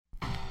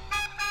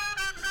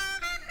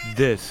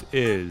This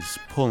is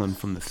Pulling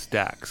from the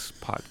Stacks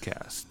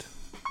podcast.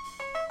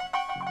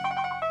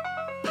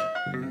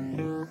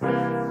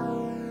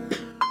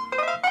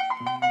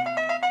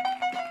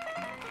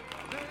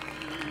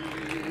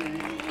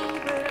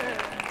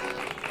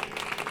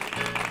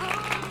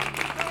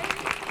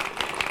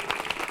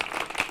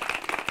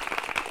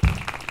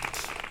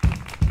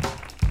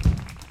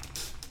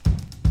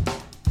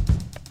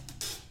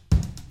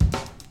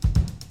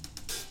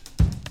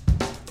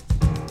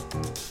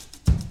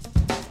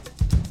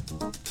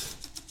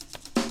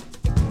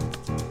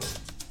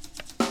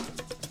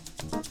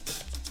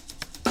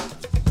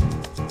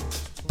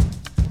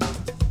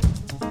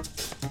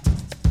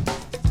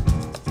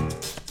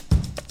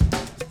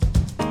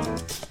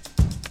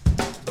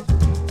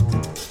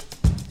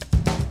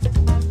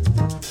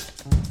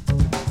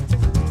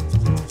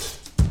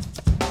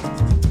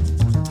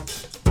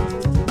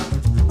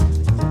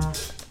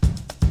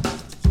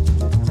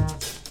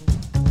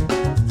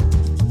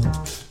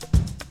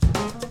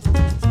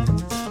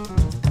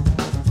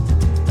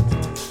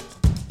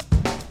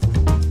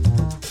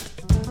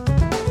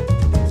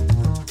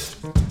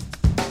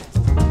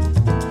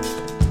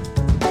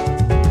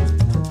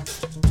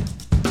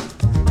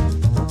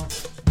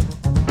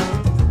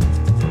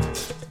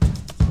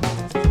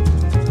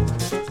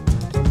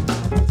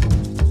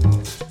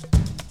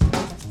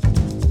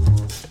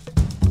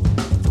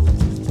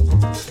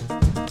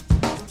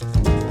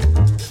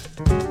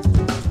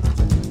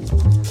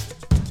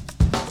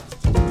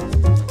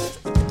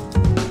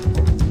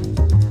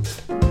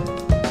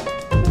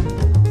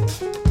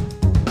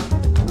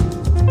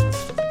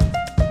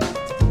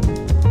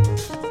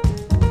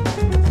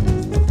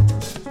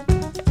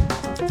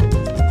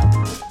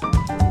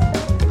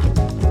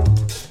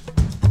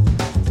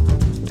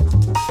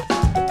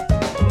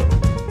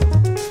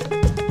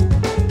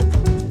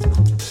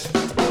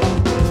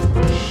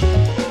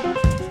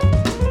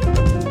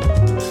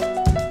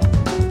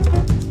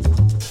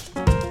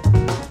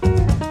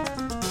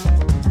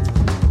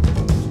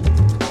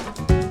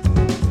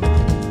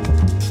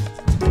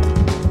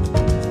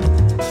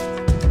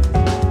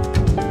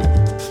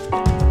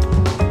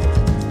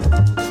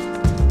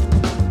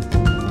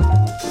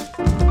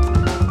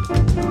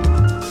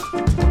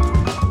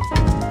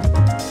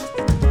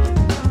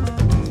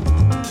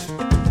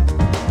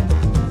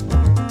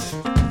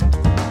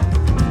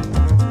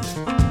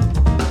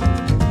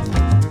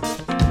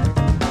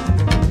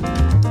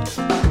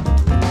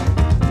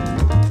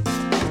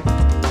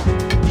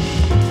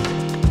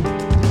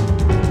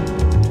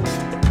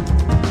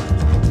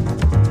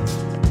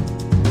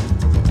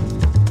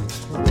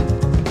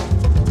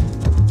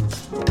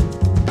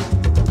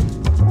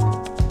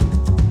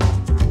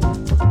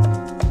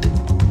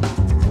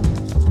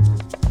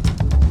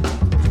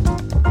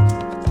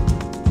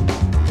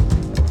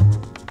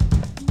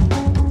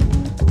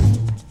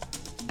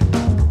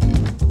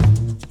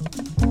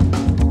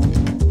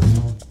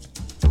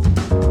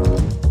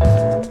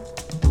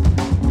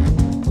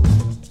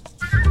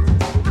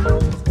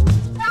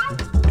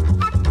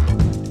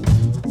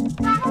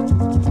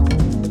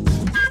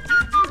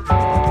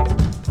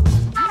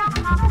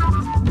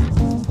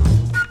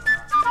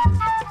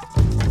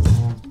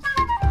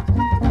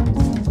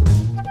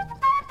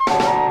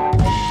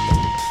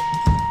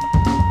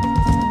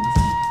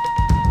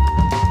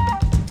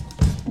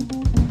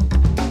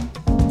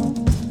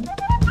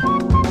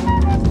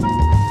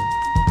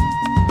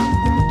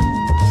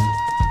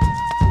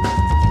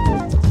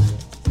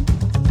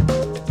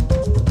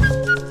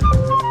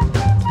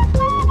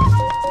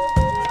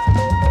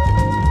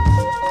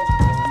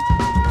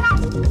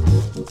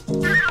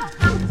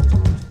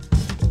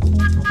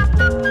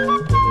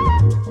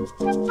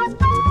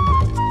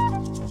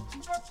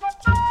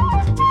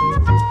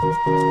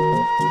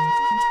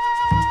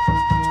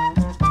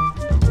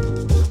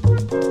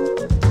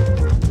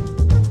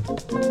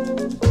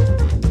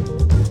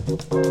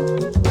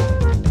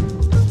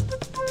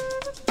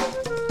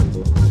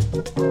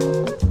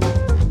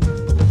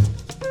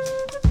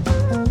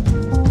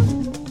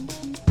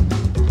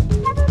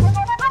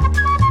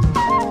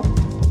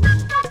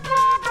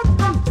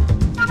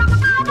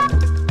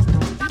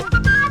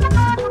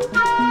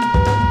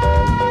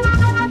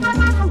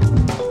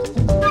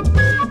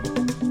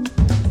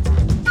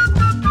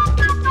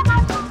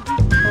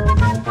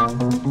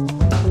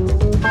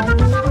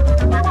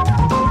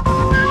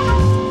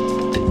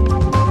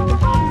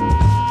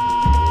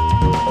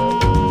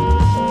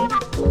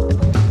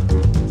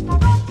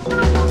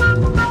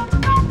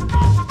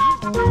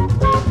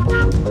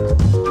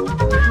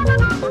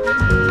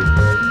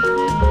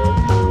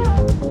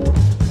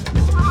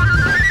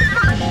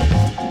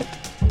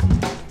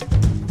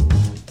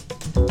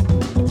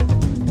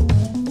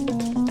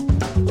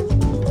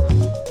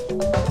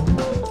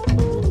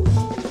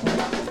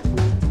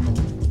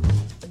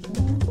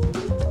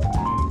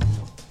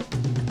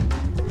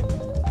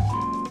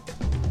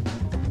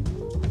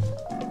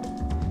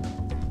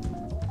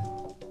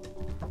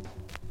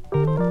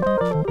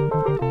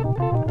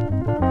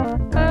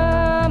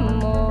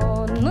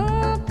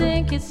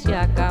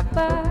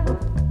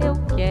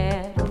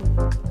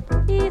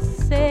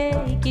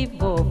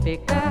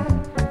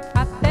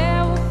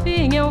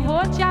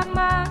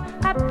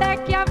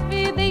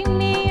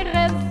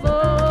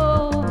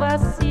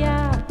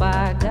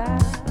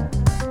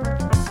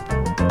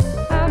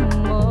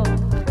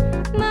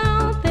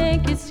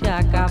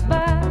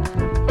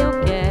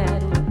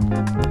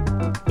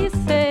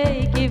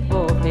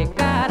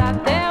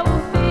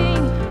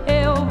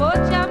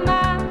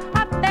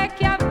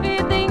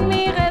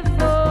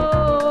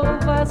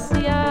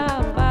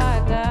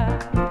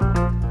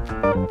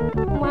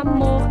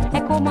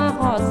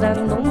 rosa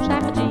num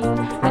jardim.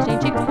 A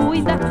gente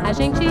cuida, a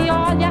gente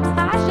olha,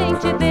 a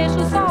gente deixa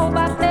o sol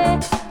bater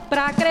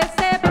pra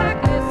crescer, pra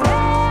crescer.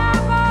 A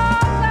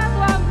rosa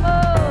do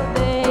amor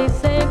tem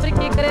sempre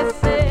que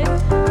crescer.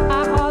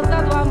 A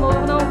rosa do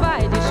amor não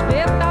vai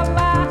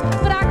despertabar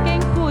pra quem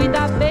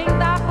cuida bem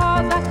da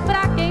rosa,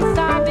 pra quem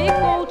sabe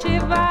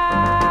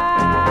cultivar.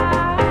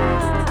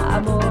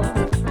 Amor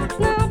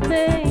não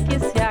tem que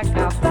se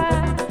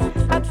acabar.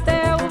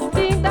 Até o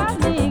fim da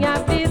minha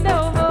vida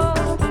eu vou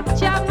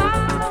te amar.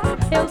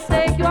 Eu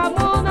sei que o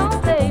amor não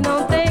tem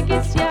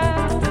que se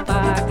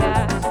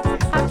apagar.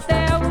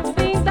 Até o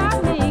fim da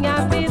minha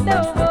vida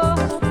eu vou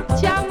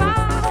te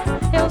amar.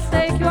 Eu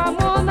sei que o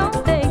amor não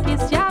tem que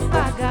se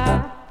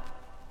apagar.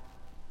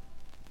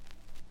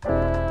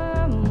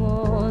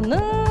 Amor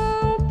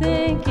não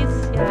tem que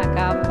se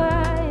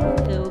acabar.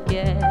 Eu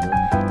quero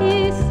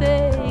e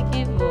sei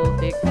que vou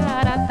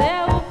ficar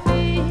até o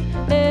fim.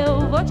 Eu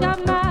vou te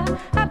amar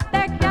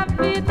até que a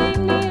vida em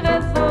mim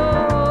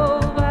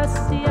resolva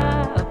se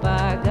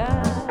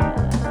apagar.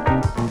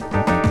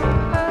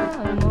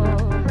 Amor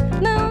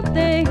não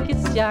tem que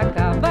se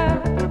acabar,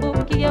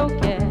 porque eu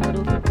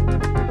quero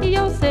e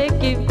eu sei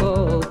que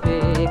vou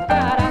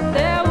ficar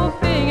até o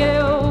fim.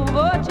 Eu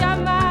vou te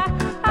amar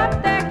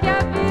até que a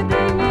vida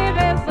em mim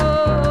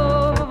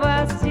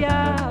resolva se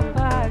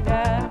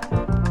apagar.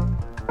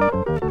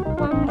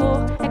 O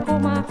amor é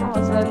como a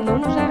rosa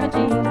num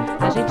jardim.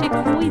 A gente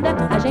cuida,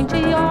 a gente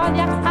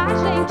olha, a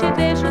gente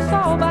deixa o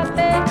sol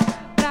bater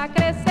pra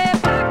crescer,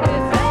 pra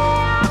crescer.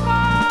 A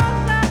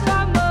rosa do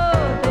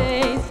amor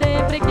tem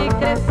sempre que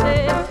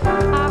crescer.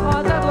 A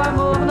rosa do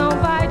amor não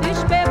vai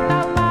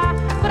despertalar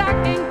pra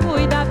quem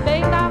cuida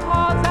bem da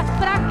rosa,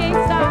 pra quem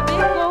sabe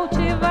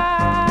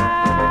cultivar.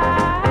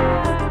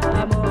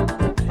 Amor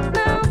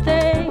não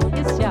tem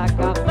que se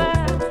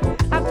acabar.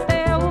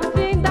 Até o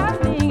fim da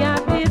minha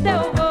vida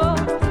eu vou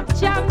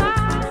te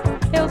amar.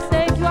 Eu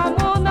sei que o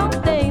amor não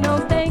tem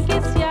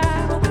que se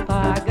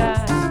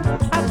apagar.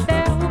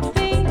 Até o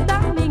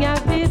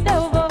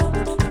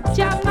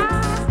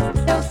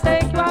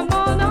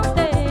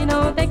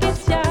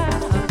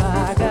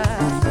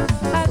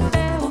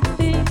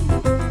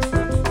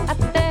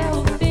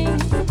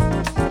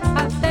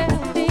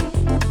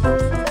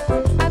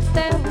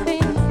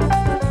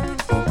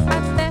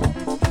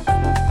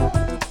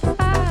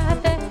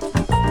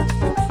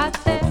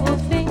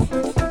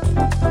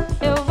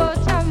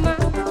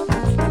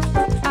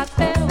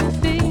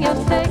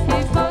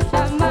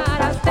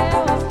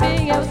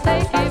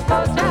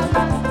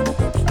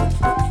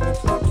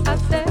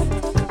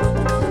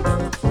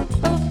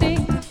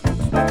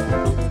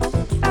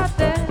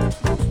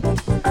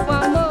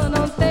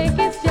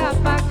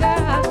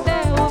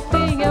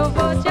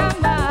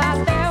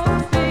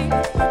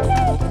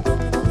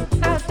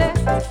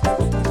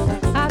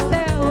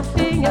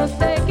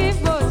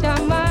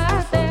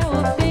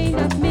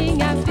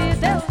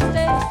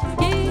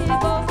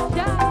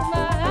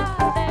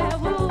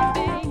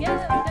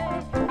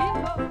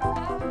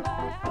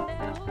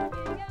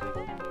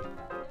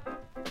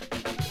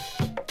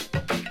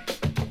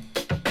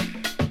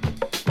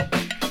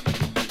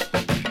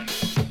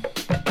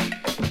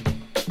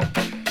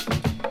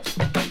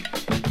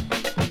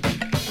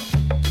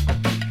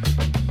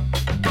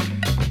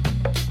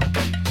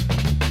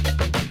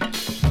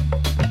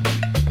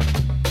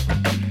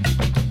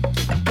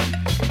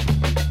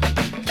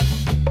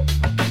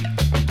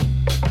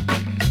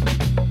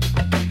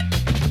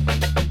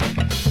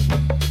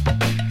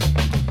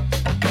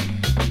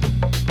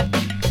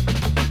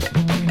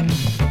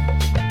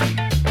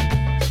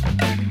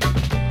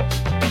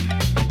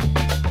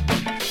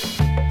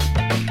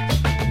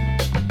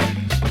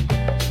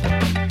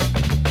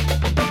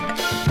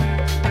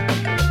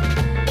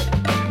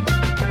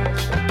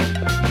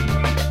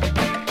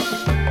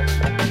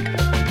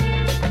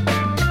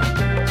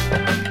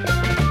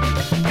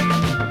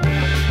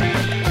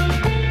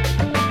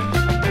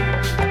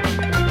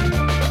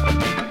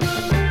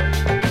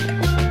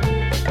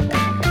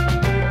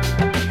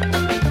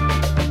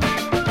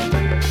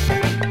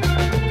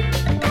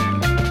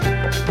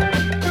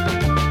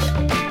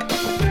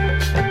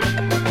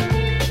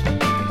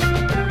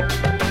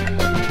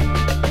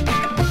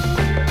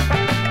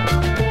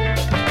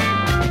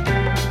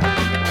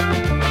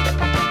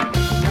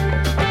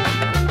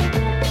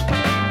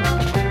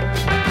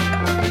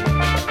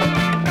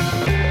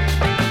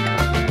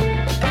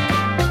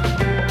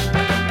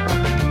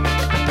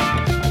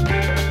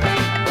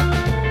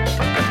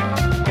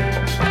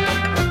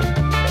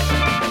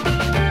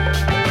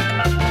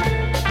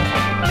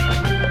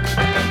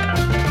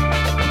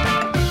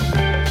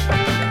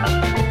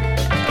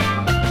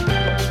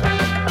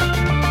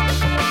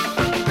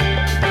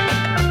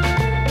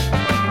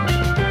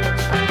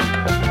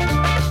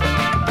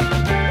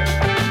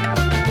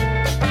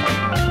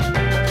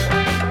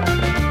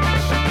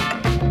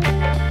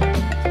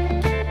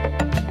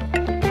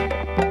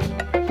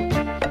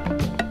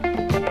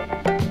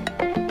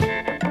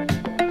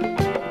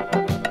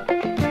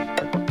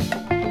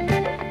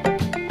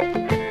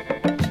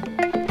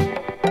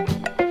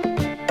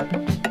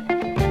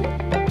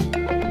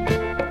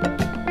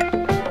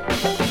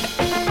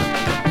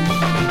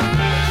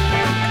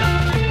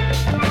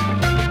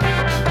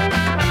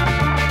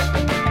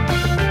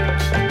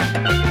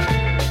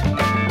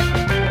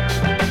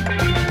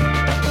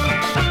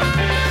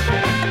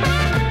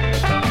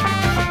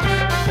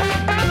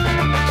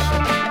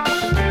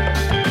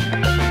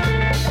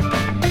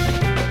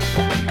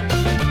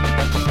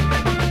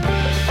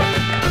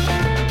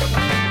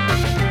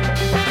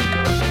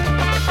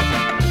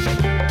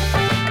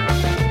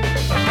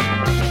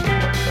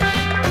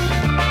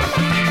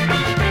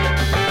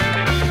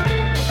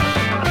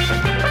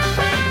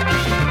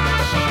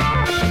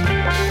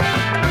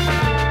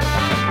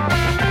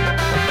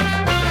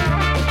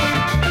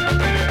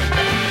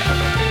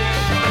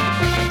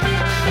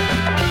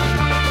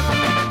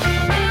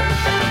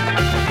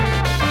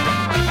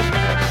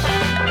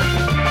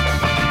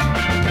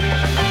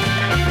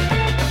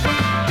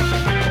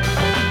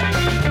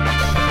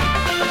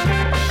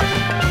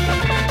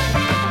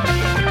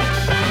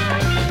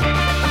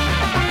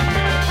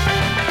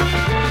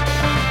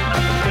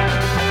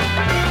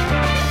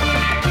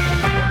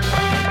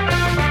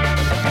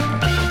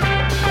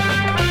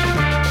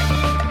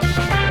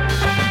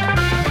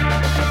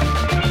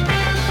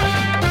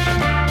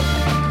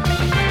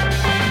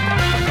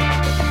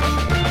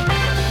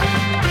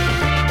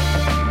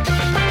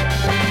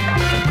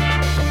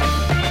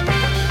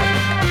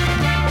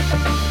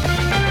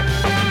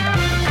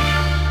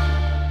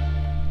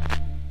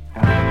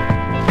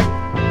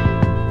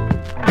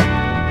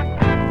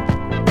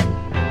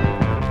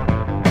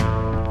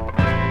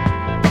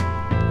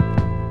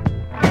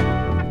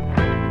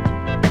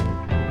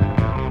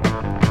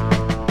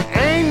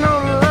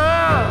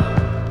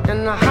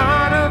in the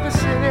heart of the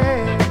city.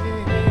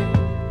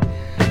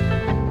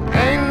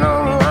 Ain't no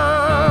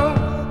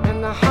love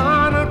in the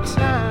heart of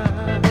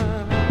town.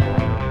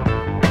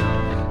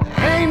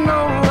 Ain't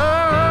no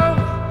love,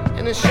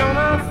 and it's shown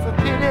up for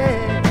pity.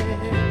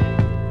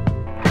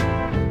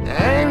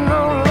 Ain't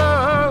no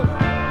love,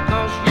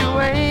 'cause you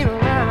ain't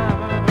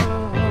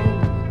around.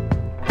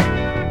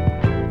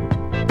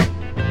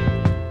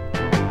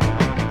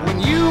 When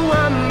you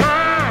were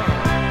mine,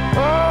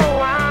 oh,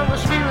 I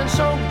was feeling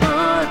so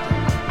good,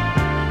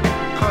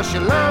 'cause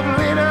your love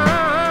lit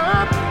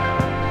up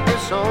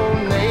this old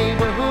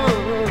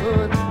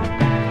neighborhood.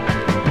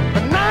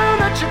 But now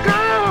that you're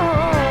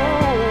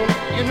gone,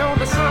 you know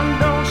the sun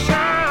don't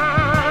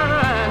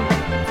shine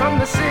from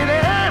the city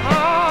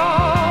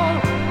hall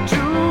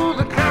to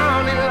the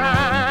county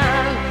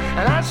line.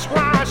 And that's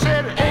why I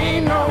said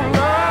ain't no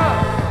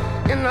love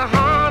in the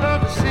heart of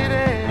the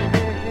city.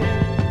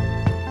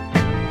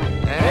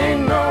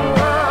 Ain't no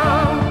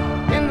love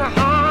in the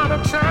heart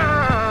of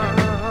town.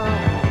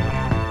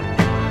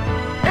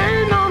 Ain't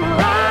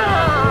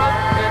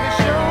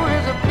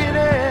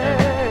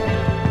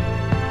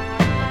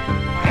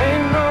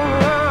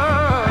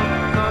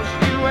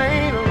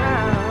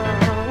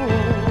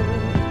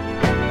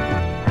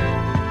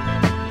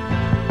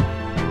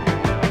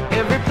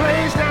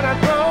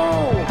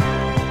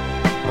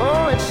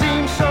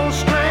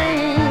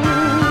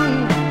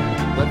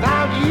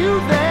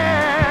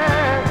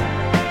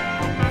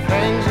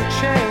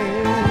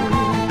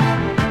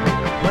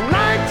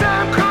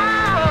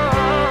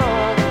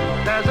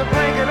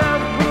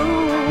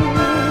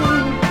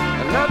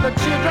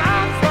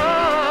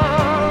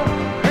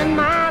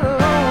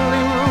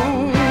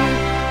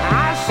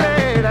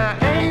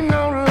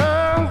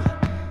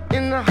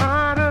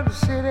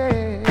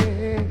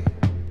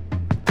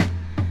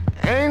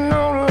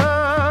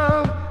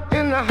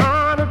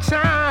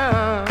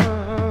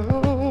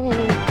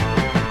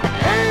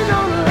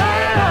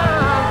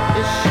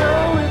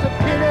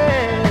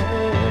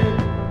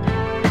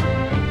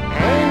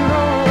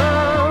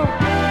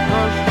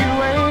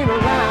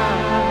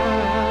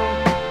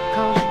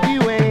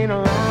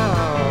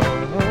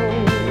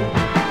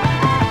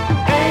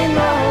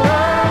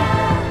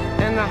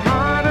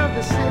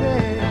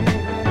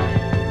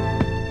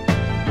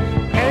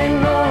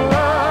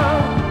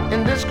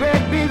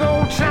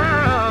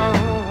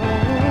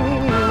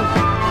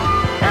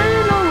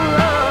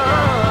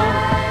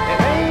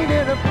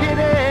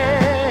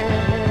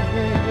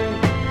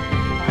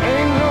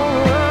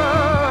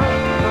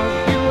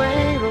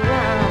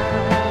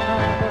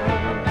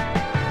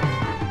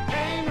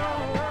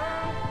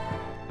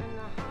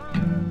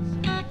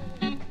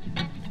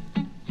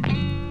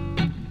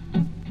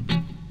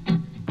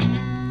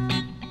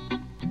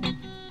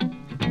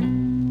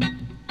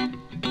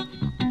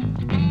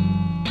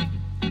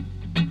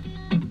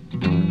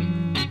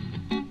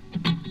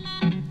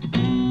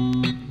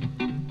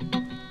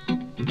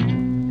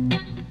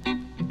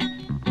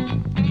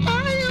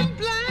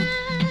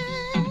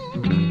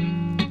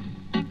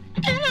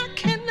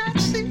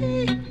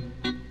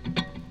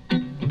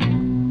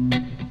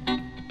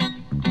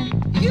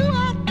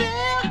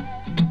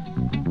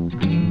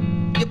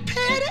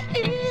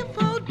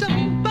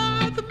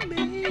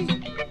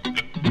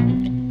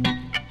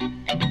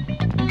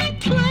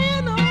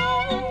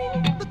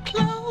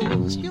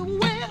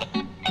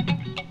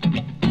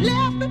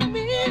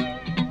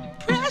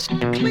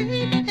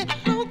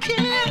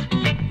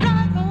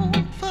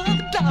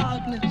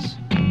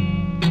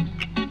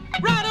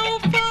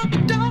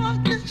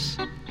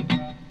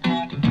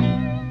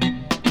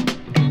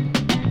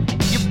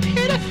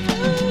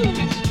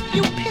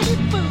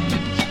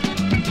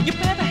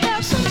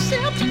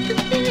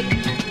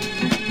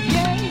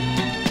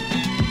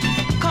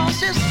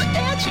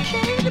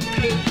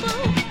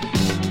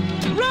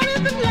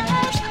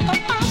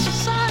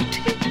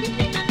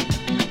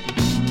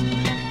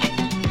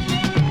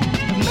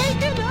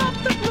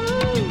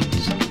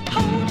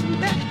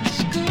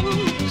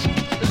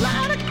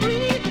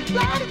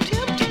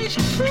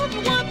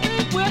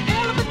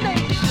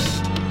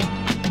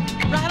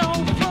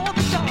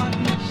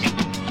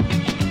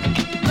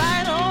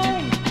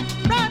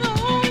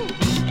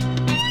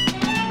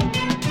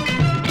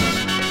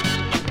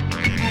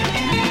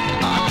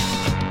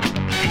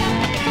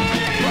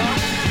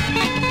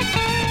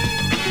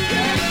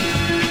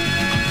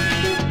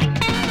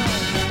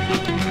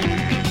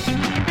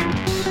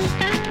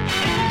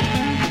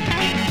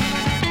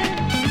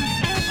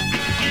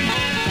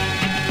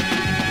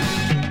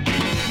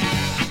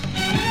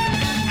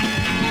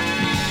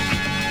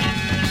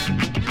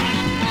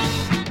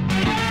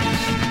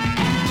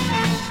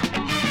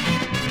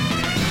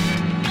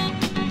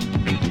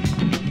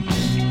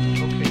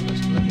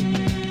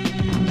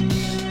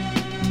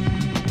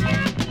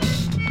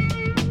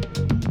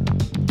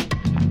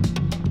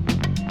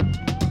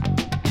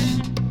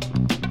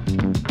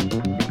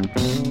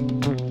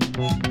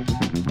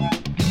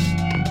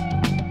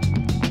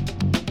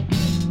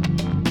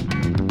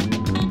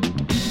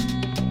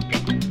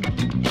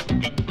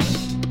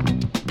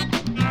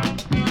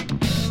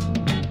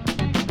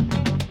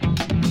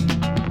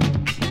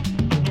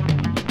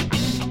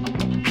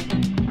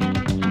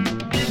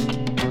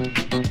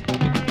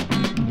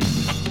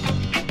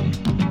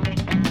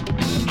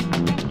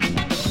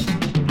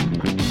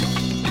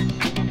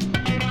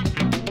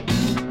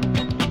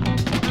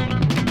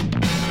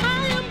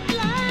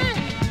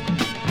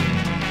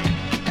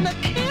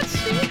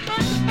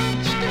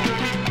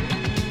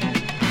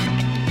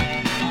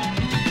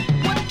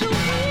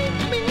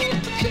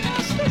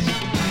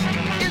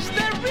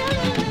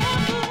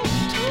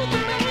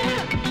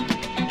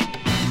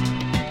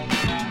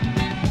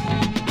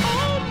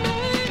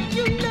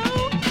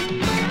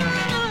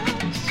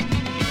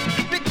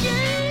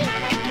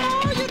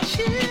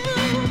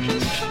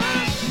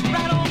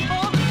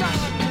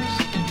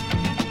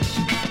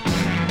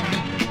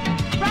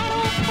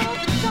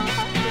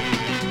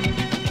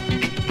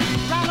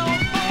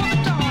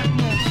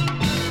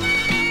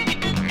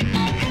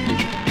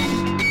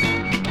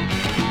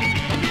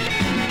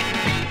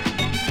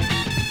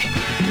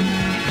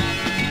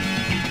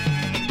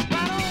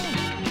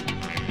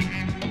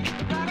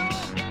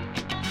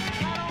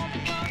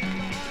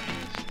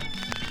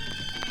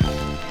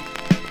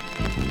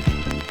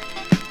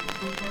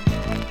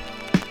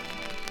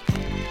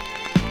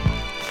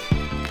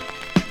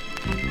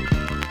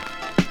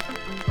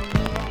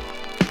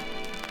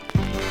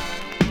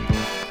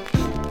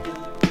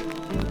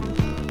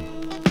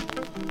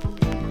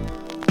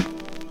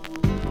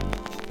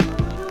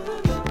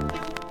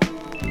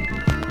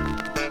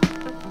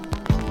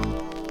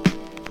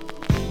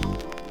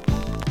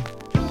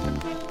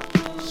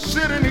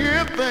sitting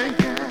here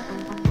thinking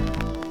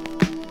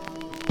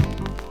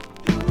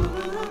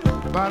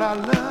about our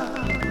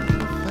love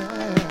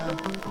affair.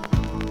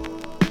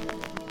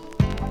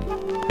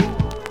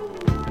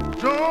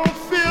 Don't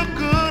feel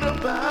good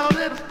about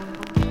it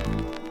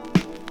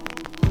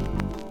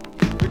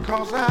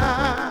because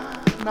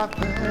I'm not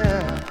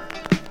there.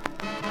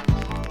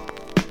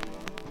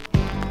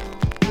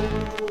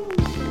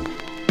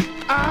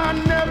 I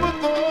never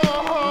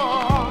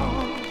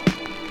thought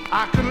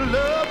I could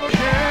love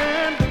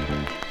again,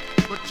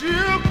 but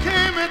you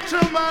came into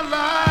my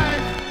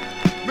life,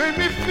 made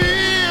me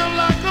feel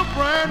like a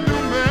brand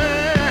new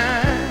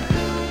man.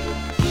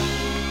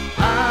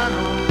 I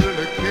don't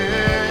really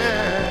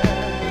care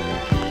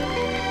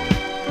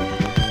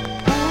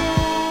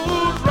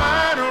who's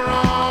right or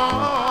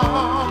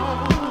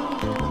wrong.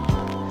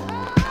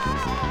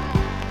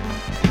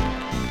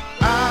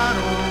 I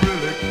don't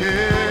really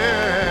care.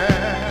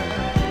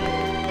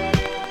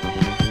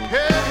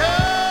 Hey,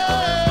 hey,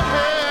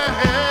 hey,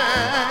 hey.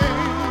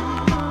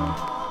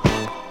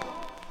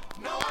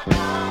 No, I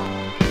don't.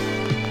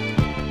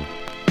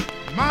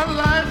 My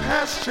life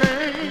has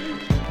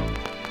changed.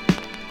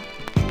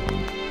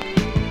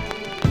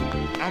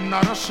 I'm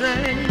not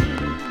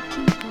ashamed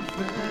to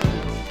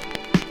confess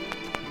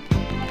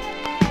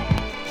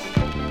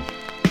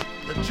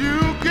that you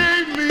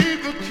gave me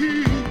the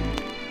key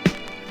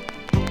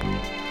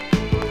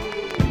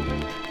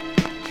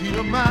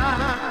to my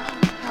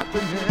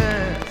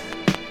happiness.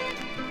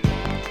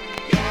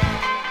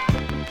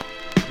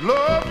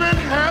 Love and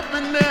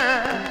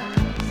happiness.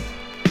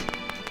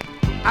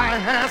 I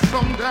had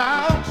some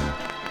doubts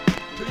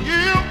till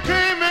you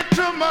came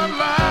into my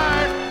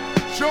life.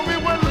 Show me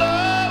what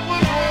love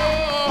was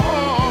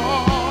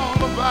all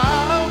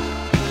about.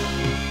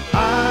 I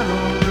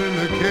don't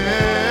really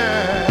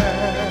care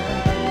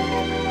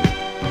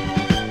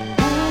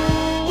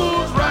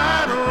who's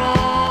right or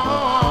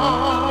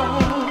wrong.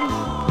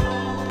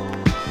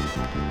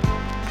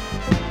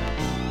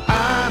 I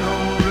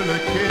don't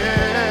really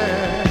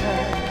care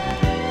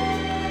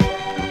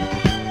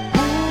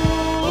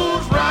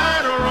who's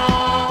right or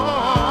wrong.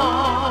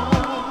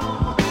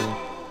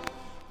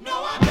 No,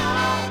 I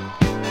don't.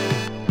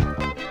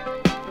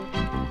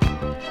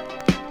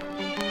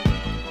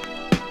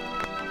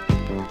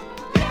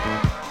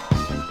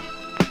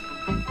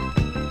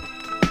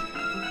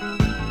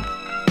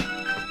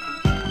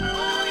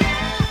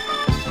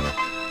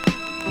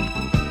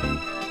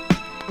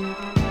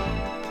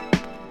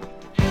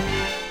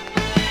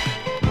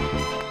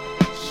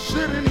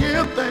 Sitting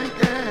here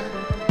thinking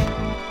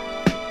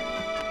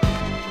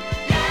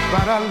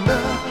about our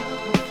love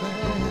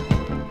affair.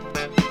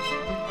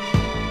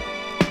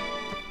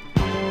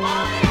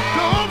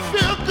 Don't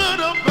feel good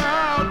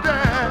about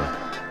that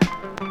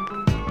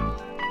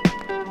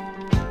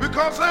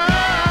because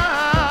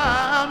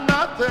I'm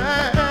not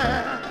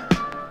there.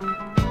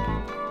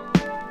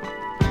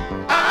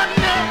 I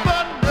never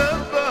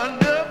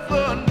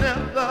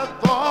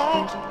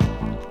thought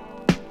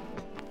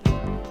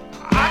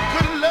I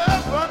could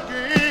love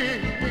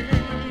again,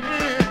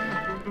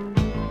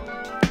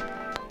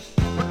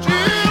 but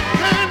you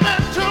came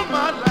into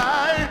my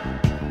life,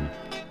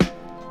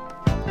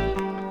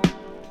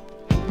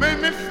 made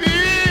me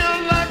feel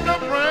like a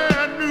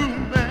brand new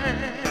man.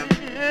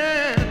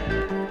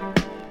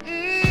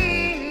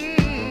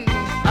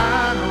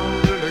 I don't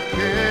really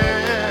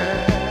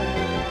care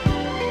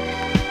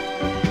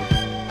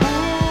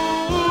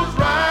who's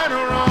right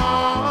or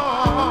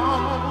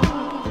wrong.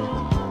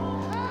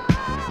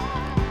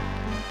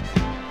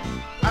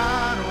 I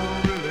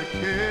don't really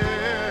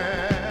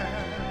care.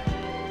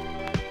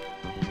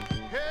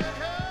 Hey,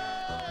 hey,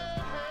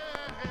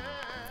 hey.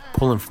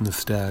 Pulling from the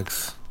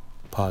Stacks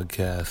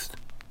podcast,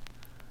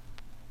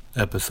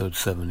 episode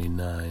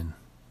 79.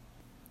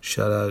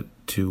 Shout out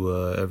to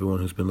everyone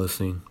who's been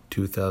listening.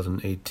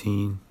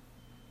 2018.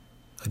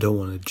 I don't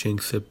want to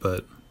jinx it,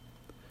 but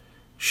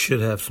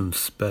should have some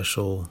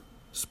special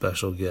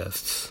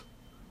guests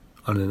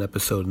on an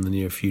episode in the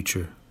near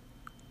future.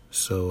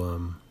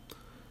 So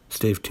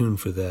stay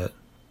tuned for that.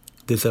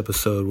 This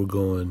episode we're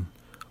going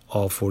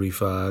all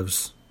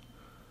 45s,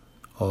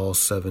 all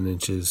 7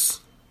 inches,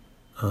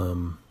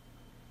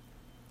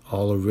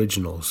 all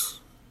originals.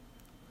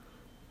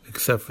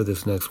 Except for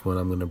this next one,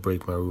 I'm going to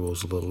break my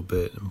rules a little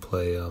bit and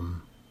play a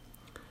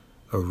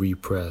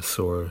repress,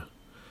 or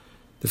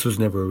this was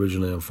never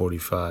originally on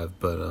 45,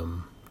 but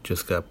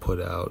just got put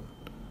out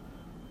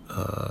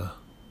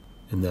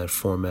in that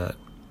format.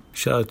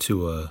 Shout out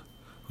to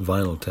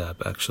Vinyl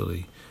Tap,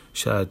 actually.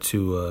 Shout out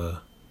to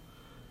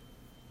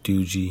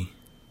Doogie,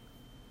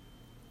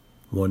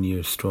 1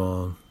 Year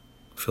Strong,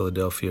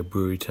 Philadelphia,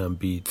 Brewerytown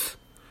Beats.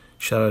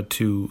 Shout out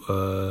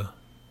to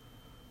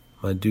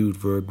my dude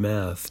Verb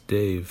Math,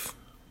 Dave,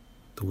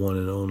 the one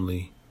and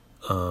only,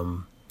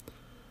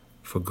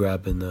 for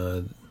grabbing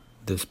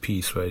this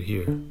piece right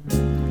here.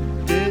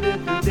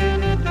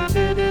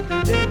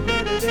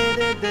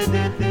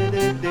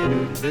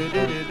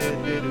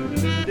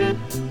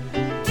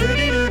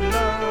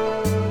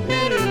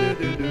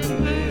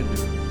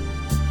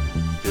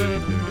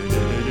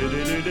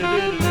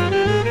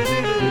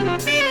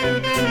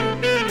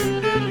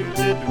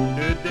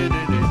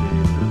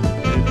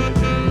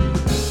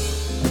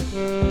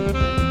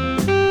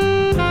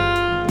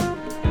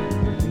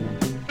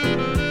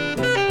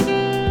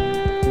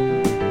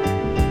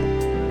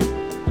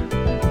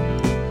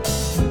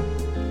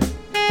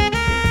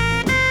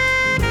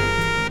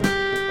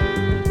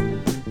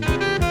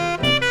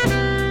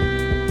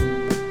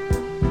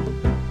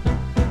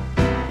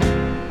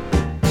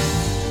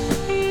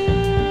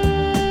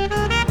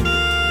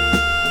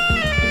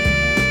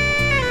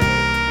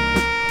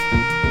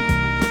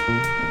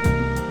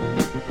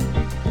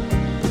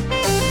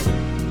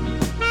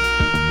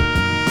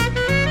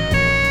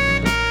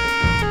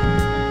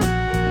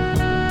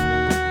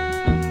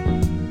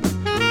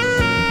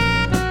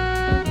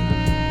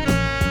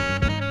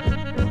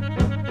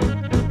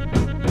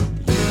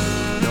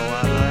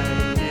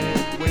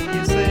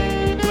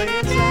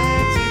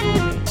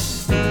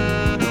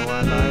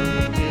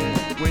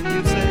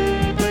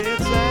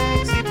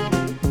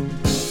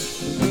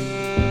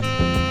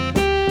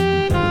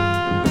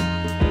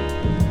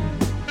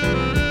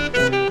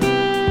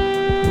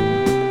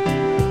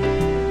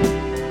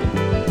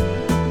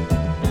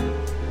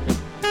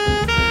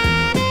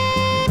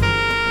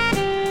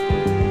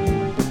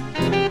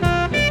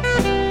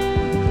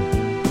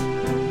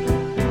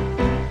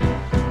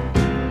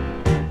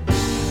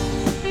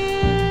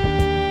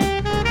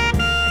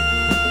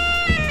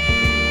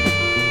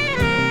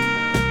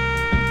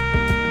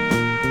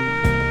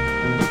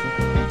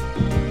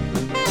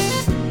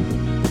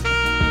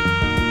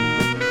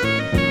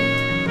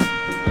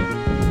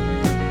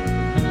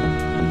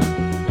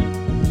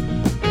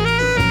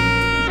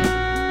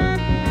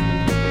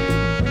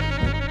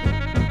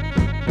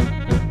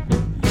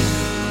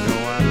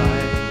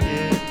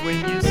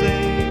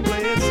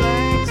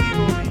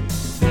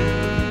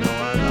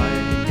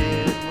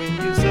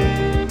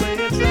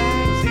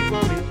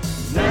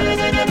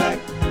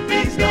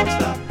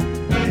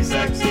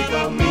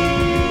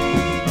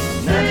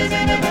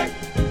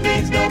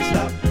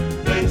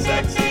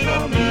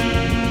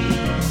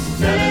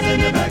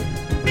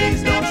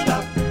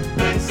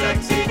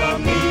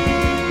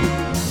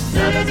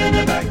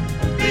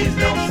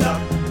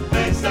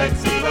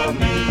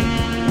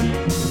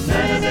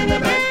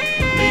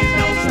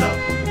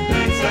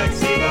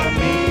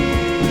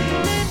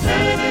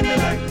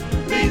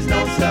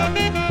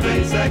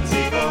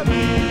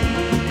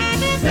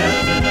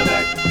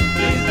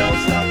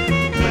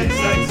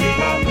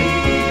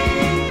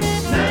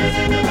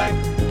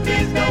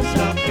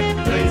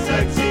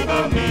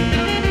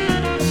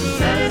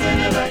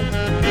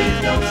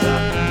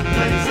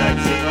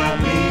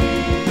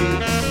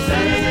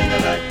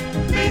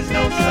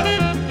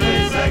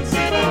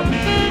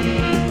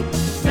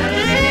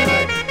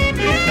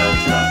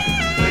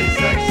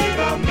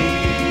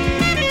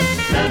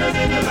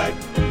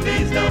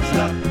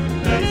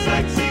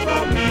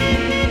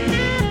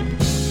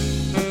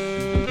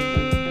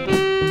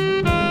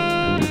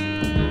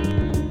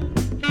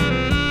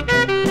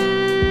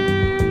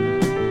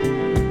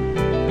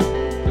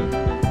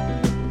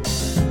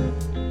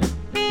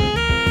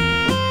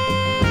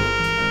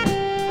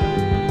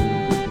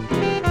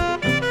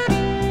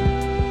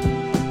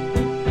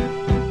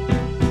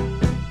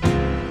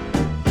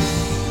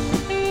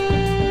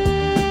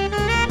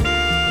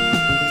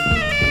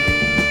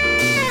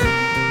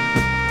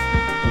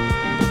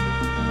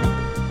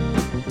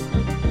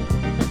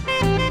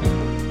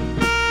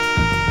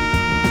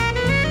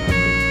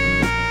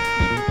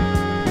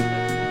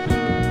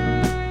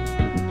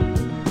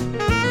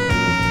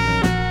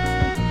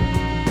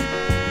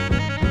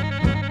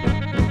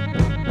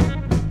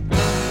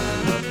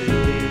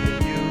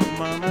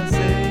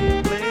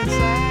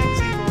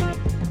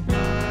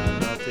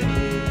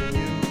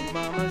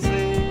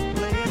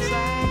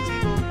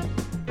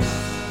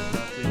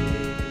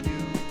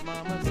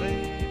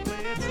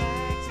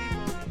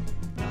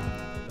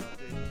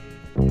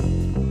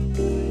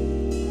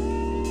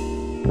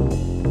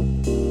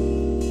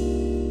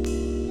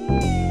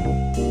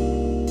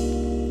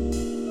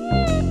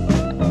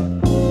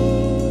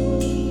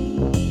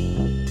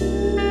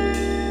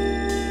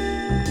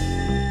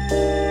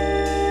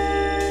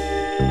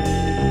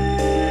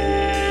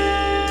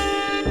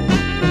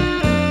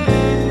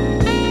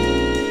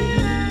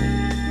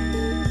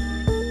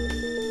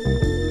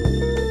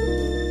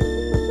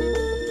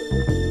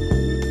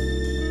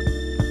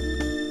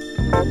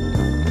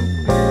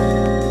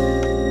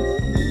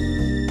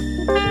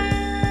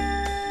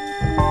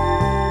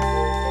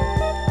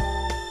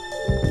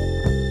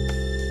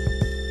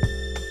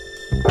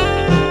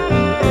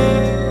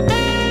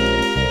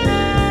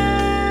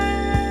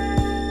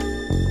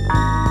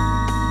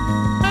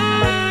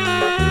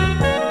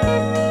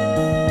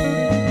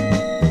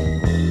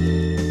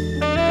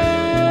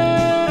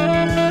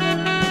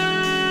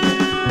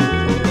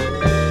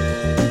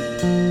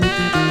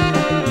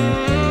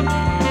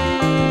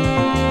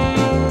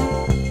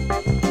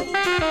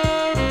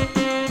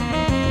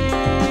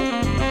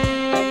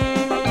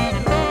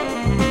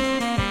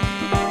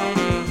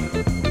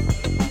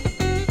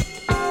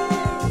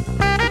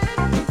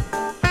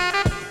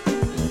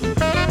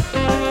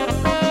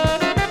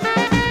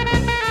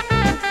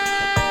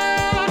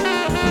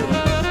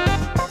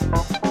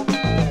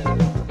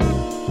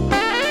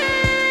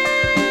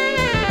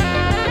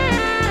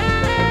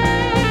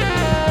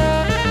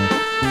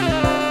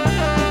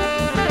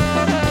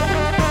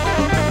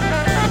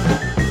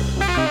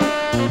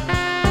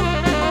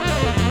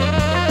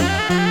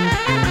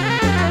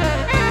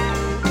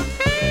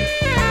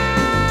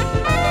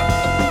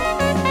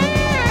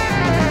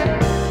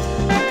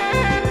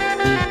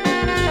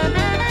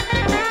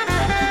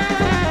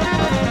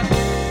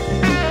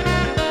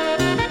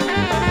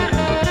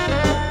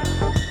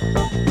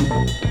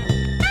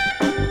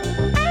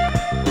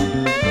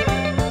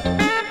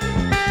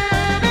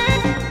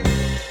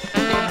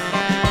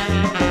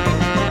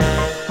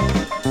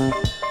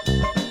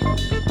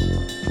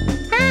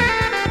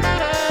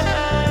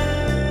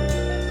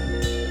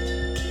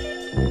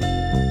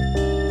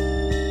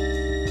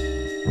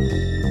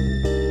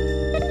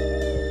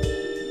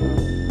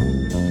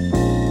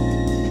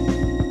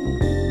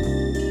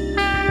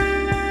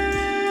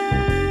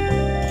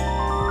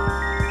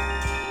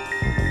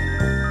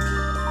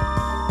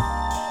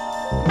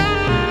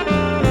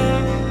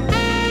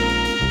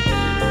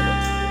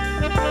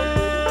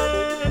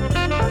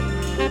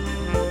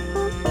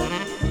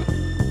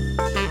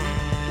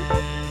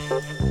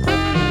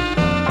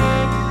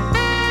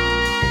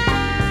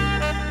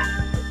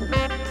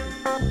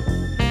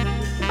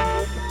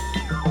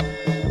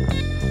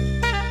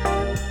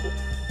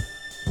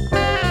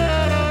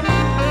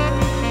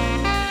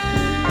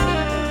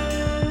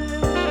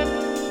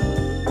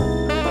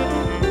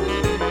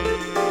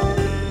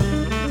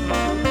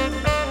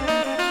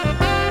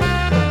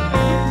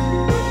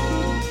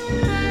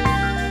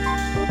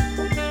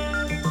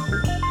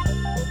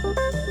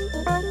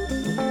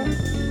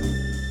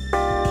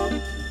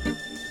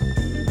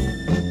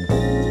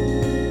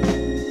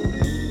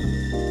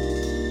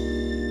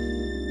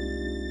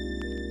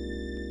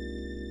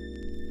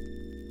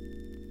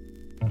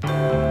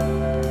 From